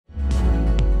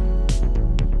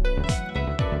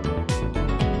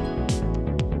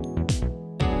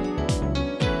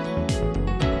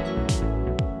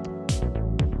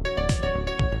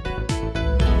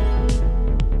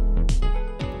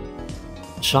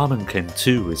Shaman King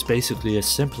 2 is basically a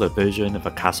simpler version of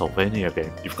a Castlevania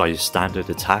game. You've got your standard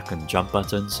attack and jump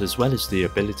buttons, as well as the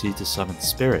ability to summon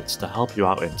spirits to help you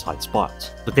out in tight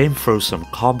spots. The game throws some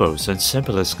combos and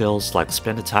simpler skills like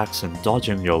spin attacks and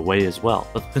dodging your way as well,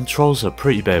 but the controls are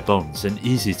pretty bare bones and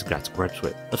easy to get to grips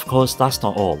with. Of course, that's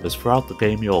not all, as throughout the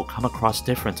game you'll come across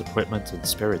different equipment and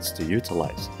spirits to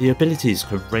utilize. The abilities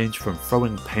can range from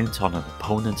throwing paint on an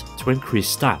opponent to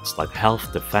increase stats like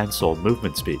health, defense, or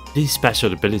movement speed. These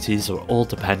special abilities are all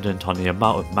dependent on the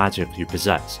amount of magic you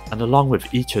possess, and along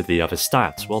with each of the other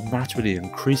stats will naturally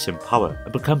increase in power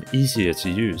and become easier to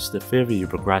use the further you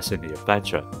progress in the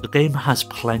adventure. The game has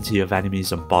plenty of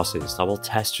enemies and bosses that will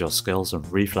test your skills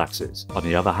and reflexes. On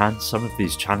the other hand, some of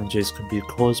these challenges can be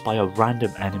caused by a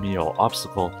random enemy or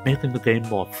obstacle, making the game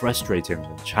more frustrating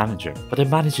than challenging, but it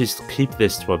manages to keep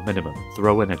this to a minimum.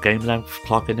 Throw in a game length,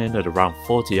 clocking in at around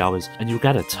 40 hours, and you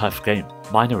get a tough game,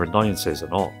 minor annoyances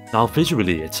and all. Now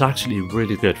visually, it's actually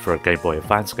really good for a Game Boy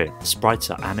Advance game. The sprites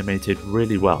are animated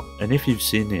really well, and if you've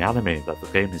seen the anime that the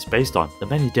game is based on, the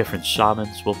many different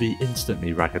shamans will be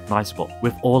instantly recognizable,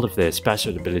 with all of their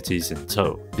special abilities in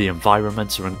tow. The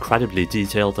environments are incredibly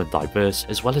detailed and diverse,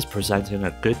 as well as presenting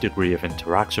a good degree of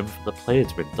interaction for the player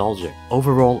to indulge in.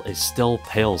 Overall, it still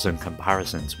pales in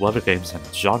comparison to other games in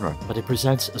its genre, but it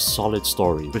presents a solid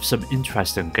story with some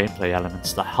interesting gameplay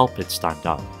elements that help it stand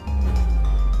out.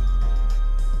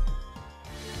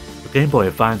 The Game Boy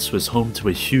Advance was home to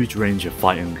a huge range of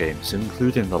fighting games,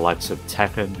 including the likes of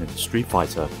Tekken and Street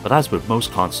Fighter, but as with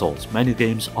most consoles, many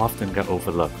games often get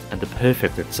overlooked, and the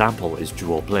perfect example is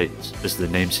Dual Blades. As the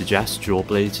name suggests, Dual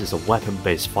Blades is a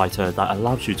weapon-based fighter that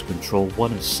allows you to control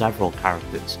one of several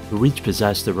characters, who each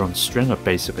possess their own string of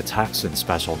basic attacks and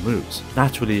special moves.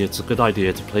 Naturally, it's a good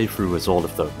idea to play through as all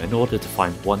of them in order to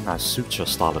find one that suits your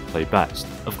style of play best.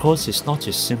 Of course, it's not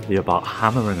just simply about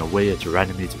hammering away at your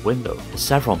enemy to win though.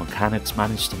 Several mechanics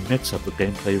manage to mix up the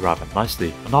gameplay rather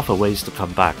nicely and offer ways to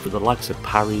come back with the likes of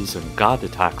parries and guard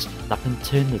attacks that can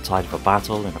turn the tide of a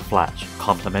battle in a flash,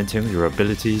 complementing your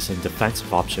abilities and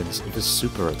defensive options with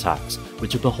super attacks,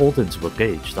 which are beholden to a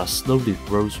gauge that slowly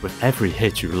grows with every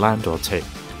hit you land or take.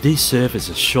 These serve as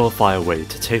a surefire way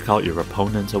to take out your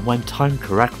opponent, and when timed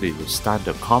correctly with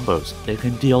standard combos, they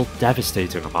can deal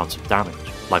devastating amounts of damage.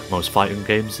 Like most fighting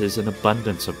games, there's an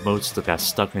abundance of modes to get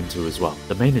stuck into as well,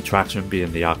 the main attraction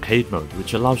being the arcade mode,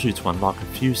 which allows you to unlock a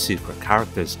few secret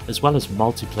characters, as well as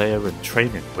multiplayer and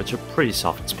training, which are pretty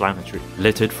self-explanatory.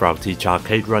 Littered throughout each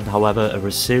arcade run, however, are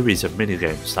a series of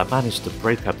minigames that manage to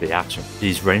break up the action.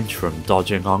 These range from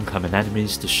dodging oncoming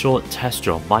enemies to short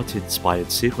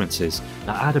test-your-might-inspired sequences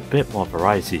that add a bit more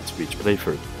variety to each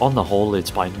playthrough. On the whole,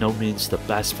 it's by no means the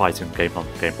best fighting game on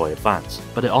the Game Boy Advance,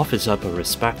 but it offers up a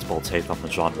respectable take on the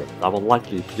genre that will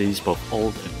likely please both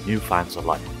old and new fans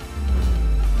alike.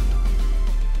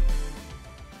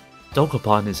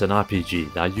 Dokapon is an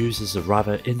RPG that uses a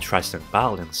rather interesting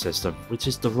battling system, which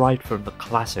is derived from the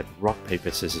classic rock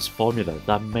paper scissors formula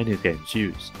that many games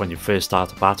use. When you first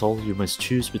start a battle, you must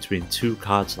choose between two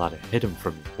cards that are hidden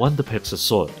from you. One depicts a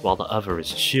sword, while the other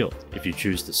is a shield. If you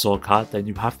choose the sword card, then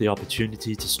you have the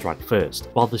opportunity to strike first,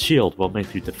 while the shield will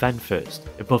make you defend first.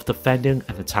 In both defending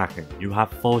and attacking, you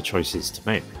have 4 choices to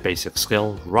make: basic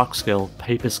skill, rock skill,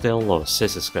 paper skill, or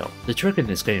scissor skill. The trick in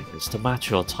this game is to match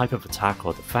your type of attack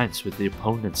or defense with the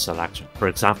opponent's selection. For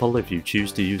example, if you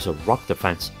choose to use a rock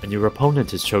defense and your opponent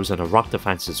has chosen a rock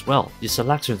defense as well, your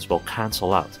selections will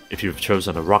cancel out. If you've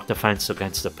chosen a rock defense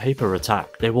against a paper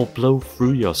attack, they will blow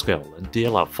through your skill and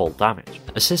deal out full damage.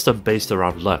 A system based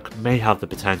around luck may have the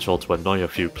potential to annoy a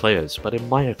few players, but in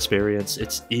my experience,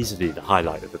 it's easily the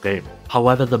highlight of the game.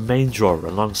 However, the main draw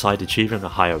alongside achieving a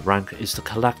higher rank is to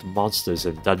collect monsters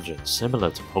in dungeons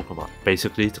similar to Pokemon.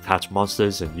 Basically, to catch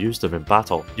monsters and use them in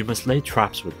battle, you must lay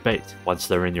traps with bait. Once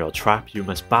they're in your trap, you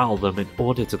must battle them in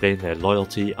order to gain their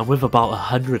loyalty, and with about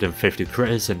 150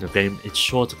 critters in the game, it's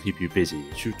sure to keep you busy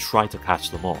as you try to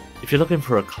catch them all. If you're looking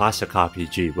for a classic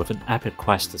RPG with an epic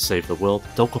quest to save the world,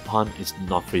 Dokapon is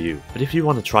not for you. But if you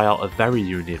want to try out a very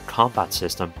unique combat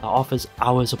system that offers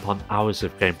hours upon hours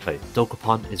of gameplay,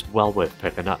 Dokapon is well worth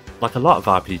picking up. Like a lot of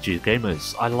RPG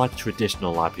gamers, I like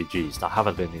traditional RPGs that have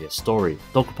a linear story.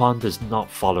 Dokapon does not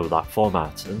follow that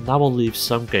format, and that will leave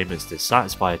some gamers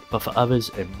dissatisfied, but for others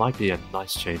it might be a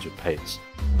nice change of pace.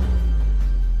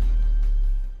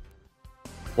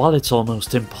 While it's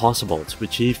almost impossible to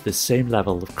achieve the same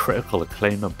level of critical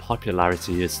acclaim and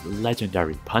popularity as the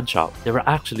legendary Punch-Out, there are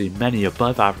actually many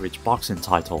above-average boxing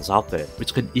titles out there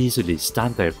which can easily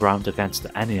stand their ground against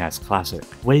the NES classic,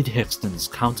 Wade Hickston's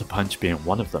Counter-Punch being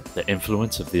one of them. The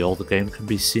influence of the older game can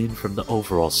be seen from the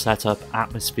overall setup,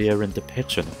 atmosphere and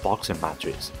depiction of boxing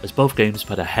matches, as both games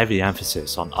put a heavy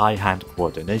emphasis on eye-hand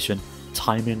coordination,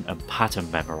 timing and pattern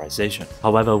memorization.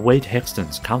 However, Wade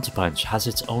Hickston's Counter-Punch has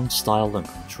its own style and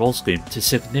control scheme to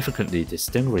significantly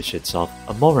distinguish itself,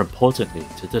 and more importantly,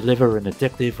 to deliver an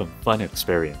addictive and fun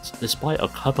experience, despite a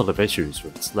couple of issues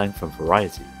with its length and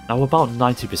variety. Now, about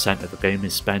 90% of the game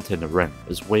is spent in the ring,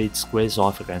 as Wade squares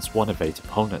off against one of 8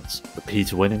 opponents. The key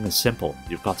to winning is simple: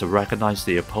 you've got to recognize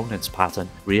the opponent's pattern,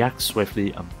 react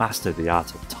swiftly and master the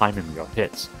art of timing your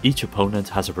hits. Each opponent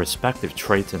has a respective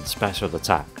trait and special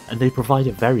attack, and they provide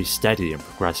a very steady and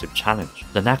progressive challenge.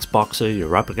 The next boxer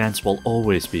you're up against will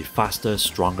always be faster,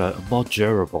 stronger and more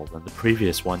durable than the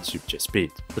previous ones you've just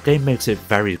beat. The game makes it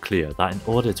very clear that in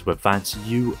order to advance,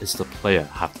 you as the player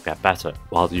have to get better.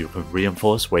 While you can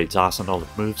reinforce Wade's arsenal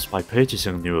of moves by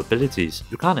purchasing new abilities,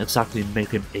 you can't exactly make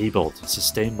him able to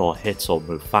sustain more hits or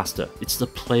move faster. It's the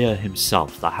player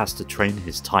himself that has to train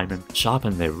his timing,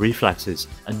 sharpen their reflexes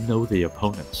and know the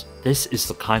opponents. This is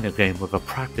the kind of game with a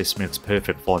practice makes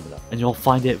perfect formula, and you'll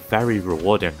find it very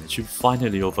rewarding as you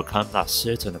finally overcome that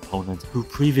certain opponent who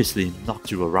previously knocked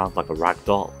you around like a rag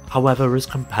doll. However, as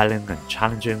compelling and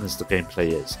challenging as the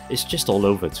gameplay is, it's just all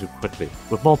over too quickly.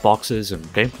 With more boxes and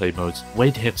gameplay modes,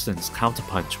 Wade Hickston's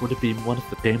Counter-Punch would have been one of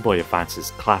the Game Boy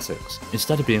Advance's classics,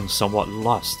 instead of being somewhat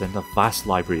lost in the vast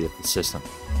library of the system.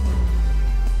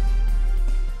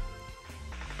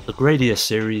 The Gradius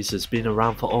series has been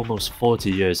around for almost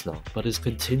 40 years now, but has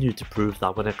continued to prove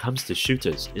that when it comes to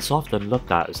shooters, it's often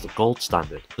looked at as the gold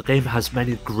standard. The game has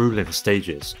many grueling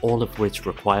stages, all of which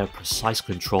require precise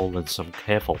control and some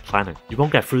careful planning. You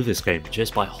won't get through this game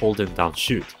just by holding down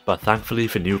shoot, but thankfully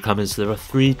for newcomers there are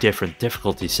 3 different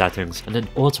difficulty settings and an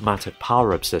automatic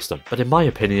power-up system, but in my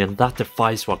opinion that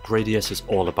defies what Gradius is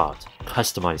all about: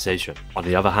 customization. On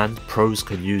the other hand, pros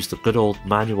can use the good old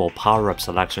manual power-up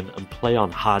selection and play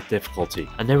on hard difficulty,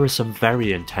 and there are some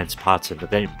very intense parts in the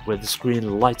game where the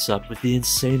screen lights up with the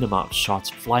insane amount of shots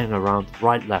flying around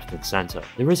right, left and center.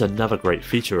 There is another great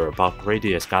feature about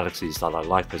Gradius Galaxies that I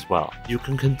like as well. You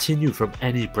can continue from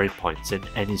any breakpoints in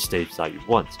any stage that you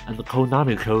want, and the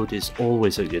Konami code is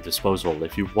always at your disposal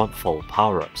if you want full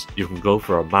power-ups. You can go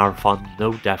for a marathon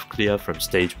no death clear from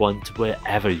stage 1 to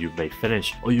wherever you may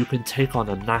finish, or you can take on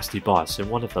a nasty boss in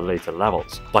one of the later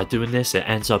levels. By doing this, it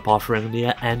ends up offering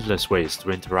near endless ways to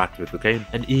interact with the game,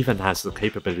 and even has the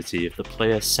capability of the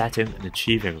player setting and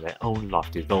achieving their own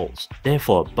lofty goals,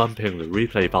 therefore bumping the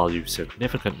replay value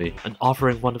significantly and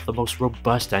offering one of the most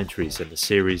robust entries in the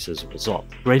series as a result.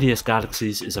 Gradius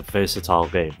Galaxies is a versatile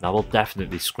game that will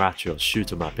definitely scratch your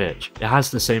shoot 'em up itch. It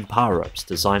has the same power-ups,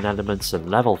 design elements and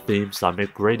level themes that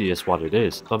make Gradius what it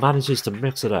is, but manages to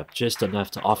mix it up just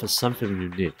enough to offer something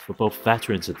unique for both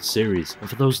veterans of the series and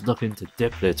for those looking to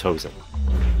dip their toes in.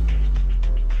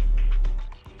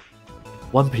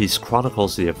 One Piece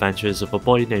chronicles the adventures of a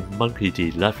boy named Monkey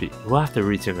D. Luffy, who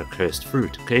after eating a cursed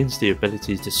fruit, gains the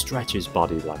ability to stretch his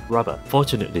body like rubber.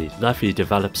 Fortunately, Luffy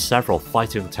develops several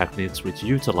fighting techniques which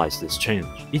utilize this change.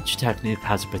 Each technique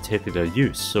has a particular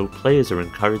use, so players are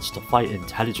encouraged to fight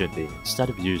intelligently instead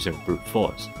of using brute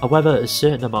force. However, a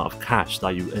certain amount of cash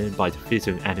that you earn by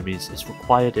defeating enemies is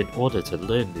required in order to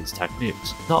learn these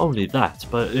techniques. Not only that,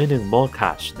 but earning more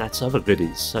cash nets other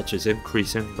goodies, such as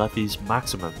increasing Luffy's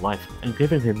maximum life and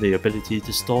giving him the ability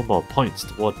to store more points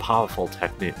toward powerful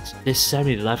techniques. This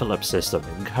semi-level up system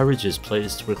encourages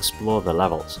players to explore the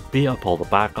levels, beat up all the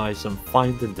bad guys and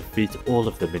find and defeat all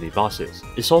of the mini-bosses.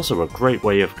 It's also a great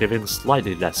way of giving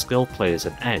slightly less skilled players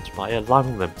an edge by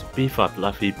allowing them to beef up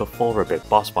Luffy before a big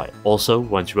boss fight. Also,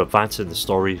 once you advance in the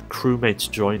story, crewmates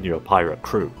join your pirate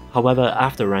crew. However,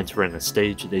 after entering a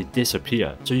stage, they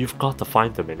disappear, so you've got to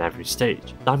find them in every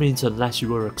stage. That means unless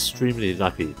you are extremely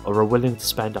lucky or are willing to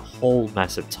spend a whole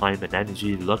mess of time and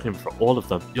energy looking for all of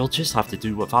them, you'll just have to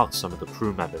do without some of the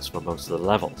crew members for most of the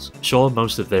levels. Sure,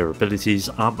 most of their abilities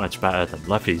aren't much better than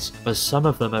Luffy's, but some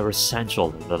of them are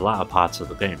essential in the latter parts of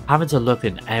the game. Having to look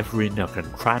in every nook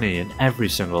and cranny in every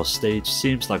single stage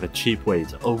seems like a cheap way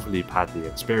to overly pad the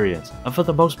experience, and for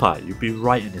the most part you'd be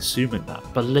right in assuming that,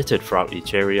 but littered throughout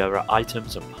each area are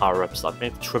items and power-ups that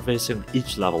make traversing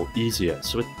each level easier,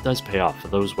 so it does pay off for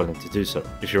those willing to do so.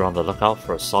 If you're on the lookout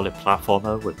for a solid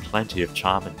platformer with plenty of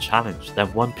charm and challenge,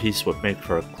 then One Piece would make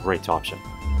for a great option.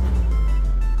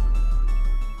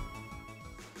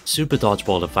 Super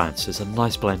Dodgeball Advance is a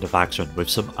nice blend of action with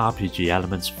some RPG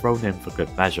elements thrown in for good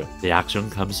measure. The action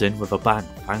comes in with a bang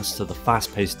thanks to the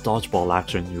fast-paced dodgeball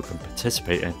action you can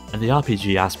participate in, and the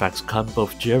RPG aspects come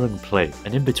both during play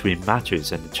and in between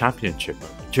matches in the championship mode.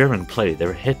 During play, there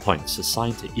are hit points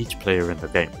assigned to each player in the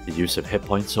game. The use of hit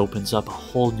points opens up a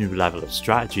whole new level of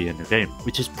strategy in the game,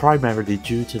 which is primarily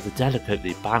due to the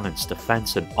delicately balanced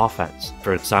defense and offense.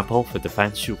 For example, for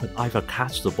defense, you can either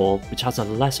catch the ball, which has a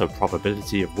lesser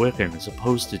probability of working as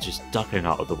opposed to just ducking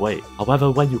out of the way. However,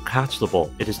 when you catch the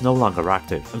ball, it is no longer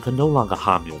active and can no longer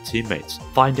harm your teammates.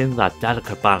 Finding that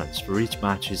delicate balance for each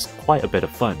match is quite a bit of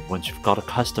fun once you've got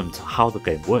accustomed to how the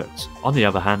game works. On the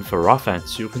other hand, for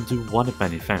offense, you can do one of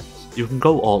many things. You can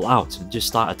go all out and just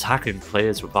start attacking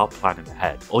players without planning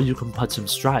ahead, or you can put some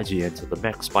strategy into the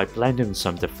mix by blending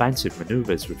some defensive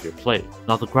maneuvers with your play.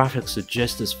 Now the graphics are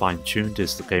just as fine-tuned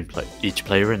as the gameplay. Each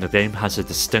player in the game has a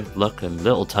distinct look, and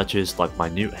little touches like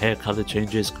minute hair color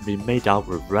changes can be made out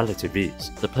with relative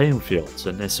ease. The playing fields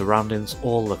and their surroundings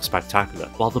all look spectacular.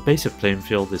 While the basic playing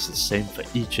field is the same for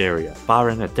each area,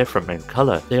 barring a different main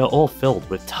color, they are all filled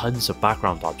with tons of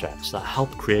background objects that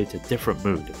help create a different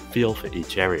mood and feel for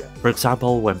each area. For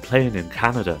example, when playing in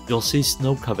Canada, you'll see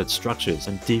snow-covered structures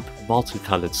and deep,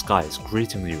 multicolored skies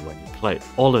greeting you when you play.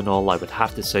 All in all, I would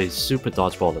have to say Super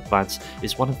Dodgeball Advance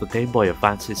is one of the Game Boy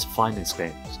Advance's finest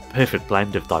games. The perfect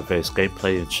blend of diverse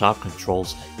gameplay and sharp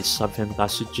controls is something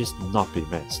that should just not be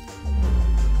missed.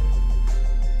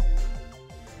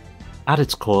 At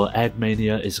its core,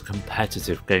 Eggmania is a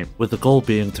competitive game, with the goal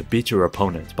being to beat your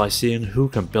opponent by seeing who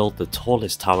can build the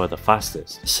tallest tower the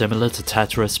fastest. Similar to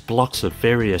Tetris, blocks of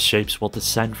various shapes will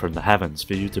descend from the heavens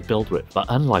for you to build with, but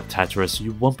unlike Tetris,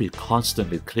 you won't be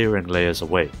constantly clearing layers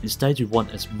away. Instead, you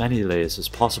want as many layers as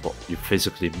possible. You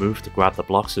physically move to grab the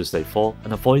blocks as they fall,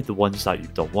 and avoid the ones that you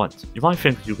don't want. You might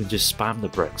think you can just spam the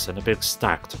bricks in a big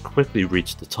stack to quickly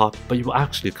reach the top, but you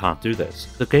actually can't do this.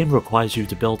 The game requires you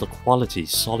to build a quality,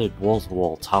 solid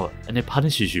wall-to-wall tower, and it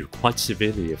punishes you quite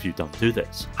severely if you don't do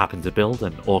this. Happen to build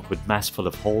an awkward mess full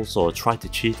of holes or try to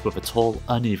cheat with a tall,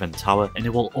 uneven tower, and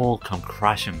it will all come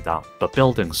crashing down. But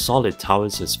building solid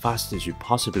towers as fast as you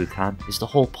possibly can is the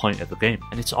whole point of the game,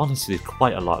 and it's honestly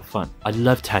quite a lot of fun. I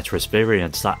love Tetris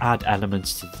variants that add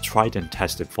elements to the tried and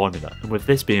tested formula, and with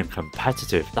this being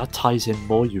competitive, that ties in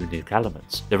more unique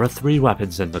elements. There are 3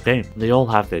 weapons in the game, and they all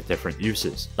have their different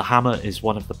uses. The hammer is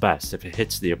one of the best. If it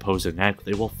hits the opposing egg,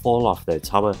 they will fall off their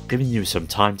tower, giving you some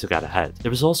time to get ahead.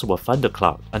 There is also a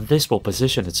thundercloud, and this will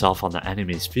position itself on the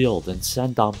enemy's field and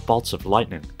send down bolts of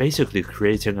lightning, basically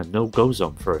creating a no-go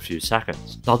zone for a few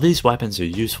seconds. Now these weapons are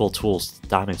useful tools to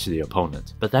damage the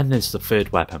opponent, but then there's the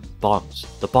third weapon, bombs.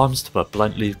 The bombs, to put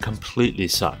bluntly, completely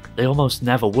suck. They almost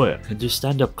never work and just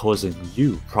end up causing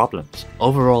you problems.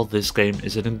 Overall, this game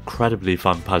is an incredibly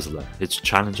fun puzzler. It's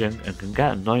challenging and can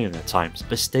get annoying at times,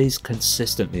 but stays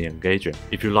consistently engaging.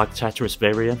 If you like Tetris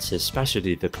variants,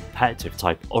 especially the competitive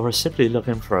type, or are simply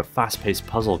looking for a fast-paced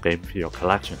puzzle game for your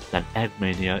collection, then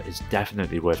Eggmania is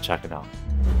definitely worth checking out.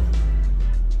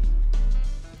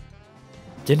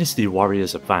 Dynasty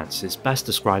Warriors Advance is best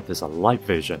described as a light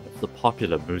version of the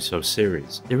popular Musou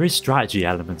series. There is strategy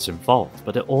elements involved,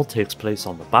 but it all takes place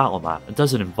on the battle map and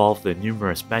doesn't involve the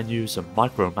numerous menus and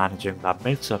micromanaging that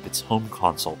makes up its home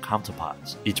console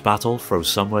counterparts. Each battle throws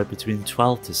somewhere between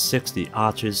 12 to 60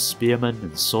 archers, spearmen,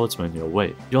 and swordsmen your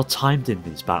way. You're timed in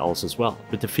these battles as well,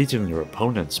 with defeating your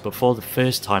opponents before the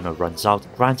first timer runs out,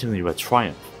 granting you a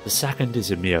triumph. The second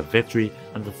is a mere victory,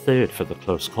 and the third for the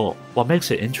close call. What makes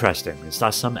it interesting is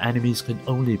that some enemies can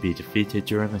only be defeated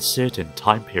during a certain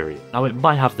time period. Now it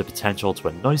might have the potential to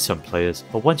annoy some players,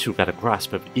 but once you get a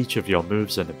grasp of each of your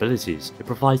moves and abilities, it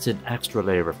provides an extra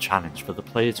layer of challenge for the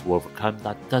player to overcome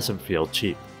that doesn't feel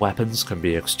cheap. Weapons can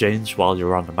be exchanged while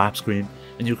you're on the map screen,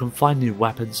 and you can find new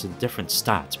weapons and different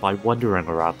stats by wandering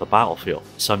around the battlefield.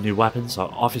 Some new weapons are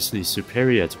obviously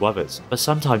superior to others, but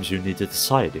sometimes you need to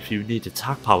decide if you need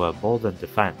attack power more than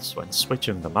defense when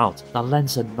switching them out. That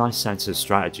lends a nice sense of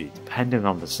strategy depending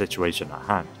on the situation at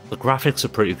hand. The graphics are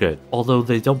pretty good, although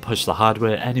they don't push the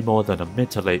hardware any more than a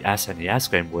mid to late SNES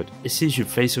game would. It sees you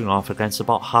facing off against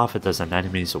about half a dozen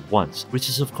enemies at once, which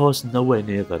is of course nowhere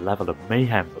near the level of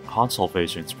mayhem the console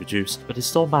versions produce, but it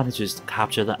still manages to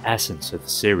capture the essence of the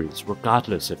series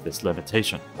regardless of this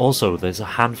limitation. Also, there's a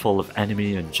handful of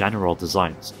enemy and general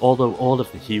designs, although all of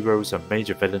the heroes and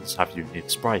major villains have unique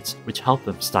sprites, which help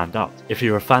them stand out. If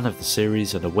you're a fan of the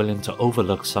series and are willing to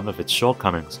overlook some of its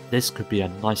shortcomings, this could be a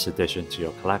nice addition to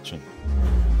your collection.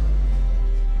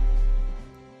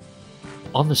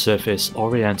 On the surface,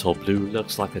 Oriental Blue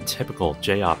looks like a typical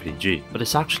JRPG, but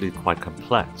it's actually quite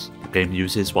complex. The game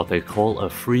uses what they call a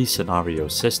free scenario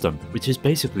system, which is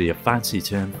basically a fancy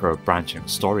term for a branching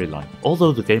storyline.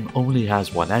 Although the game only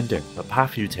has one ending, the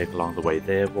path you take along the way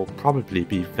there will probably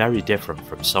be very different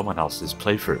from someone else's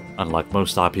playthrough. Unlike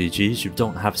most RPGs, you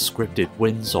don't have scripted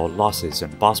wins or losses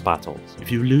in boss battles. If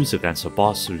you lose against a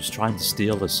boss who's trying to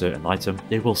steal a certain item,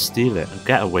 they will steal it and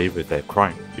get away with their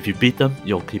crime. If you beat them,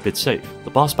 you'll keep it safe. The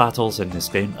boss battles in this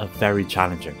game are very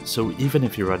challenging, so even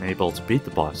if you're unable to beat the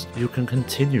boss, you can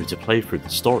continue to play through the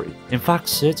story. In fact,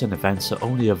 certain events are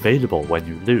only available when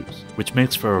you lose, which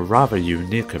makes for a rather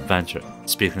unique adventure.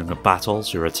 Speaking of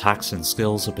battles, your attacks and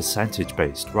skills are percentage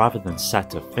based rather than set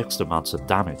to fixed amounts of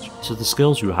damage, so the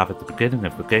skills you have at the beginning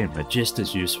of the game are just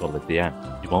as useful at the end.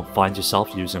 You won't find yourself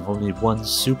using only one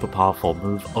super powerful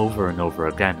move over and over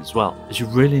again as well, as you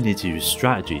really need to use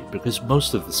strategy because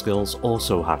most of the skills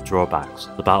also have drawbacks.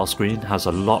 The battle screen has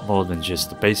a lot more than just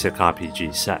the basic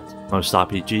RPG set. Most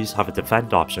RPGs have a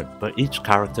defend option, but each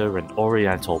character in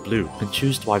Oriental Blue can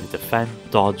choose to either defend,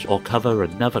 dodge, or cover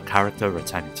another character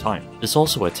at any time. There's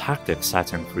also a tactic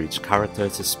setting for each character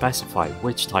to specify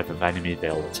which type of enemy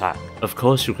they'll attack. Of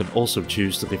course, you can also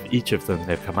choose to give each of them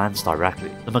their commands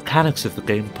directly. The mechanics of the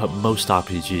game put most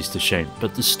RPGs to shame,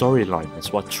 but the storyline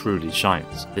is what truly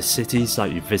shines. The cities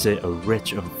that you visit are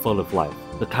rich and full of life.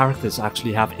 The characters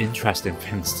actually have interesting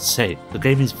things to say. The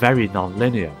game is very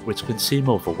non-linear, which can seem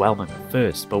overwhelming at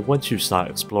first, but once you start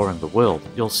exploring the world,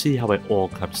 you'll see how it all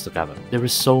comes together. There are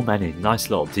so many nice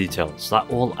little details that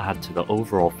all add to the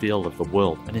overall feel of the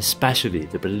world, and especially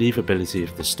the believability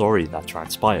of the story that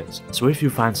transpires. So if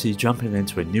you fancy jumping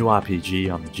into a new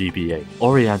RPG on the GBA,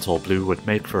 Oriental Blue would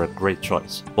make for a great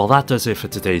choice. Well, that does it for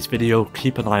today's video.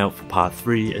 Keep an eye out for part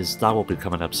 3 as that will be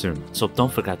coming up soon, so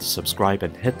don't forget to subscribe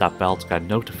and hit that bell to get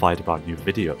notified about new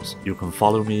videos. You can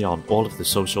follow me on all of the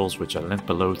socials which are linked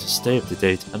below to stay up to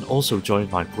date, and also join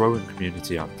my growing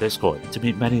community on Discord to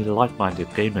meet many like-minded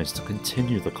gamers to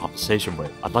continue the conversation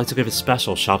with. I'd like to give a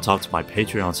special shout out to my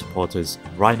Patreon supporters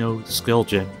Rhino,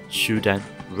 Skilljin, Shuden,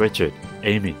 Richard,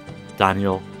 Amy,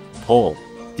 Daniel, Paul,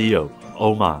 Dio,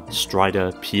 Omar,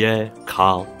 Strider, Pierre,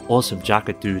 Carl, Awesome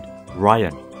Jacket Dude,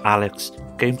 Ryan, Alex,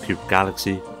 GameCube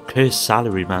Galaxy, Curse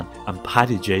Salaryman, and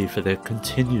Paddy J for their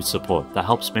continued support that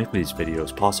helps make these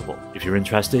videos possible. If you're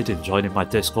interested in joining my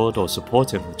Discord or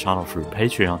supporting the channel through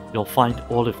Patreon, you'll find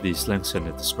all of these links in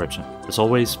the description. As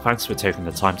always, thanks for taking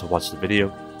the time to watch the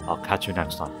video. I'll catch you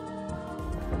next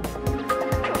time.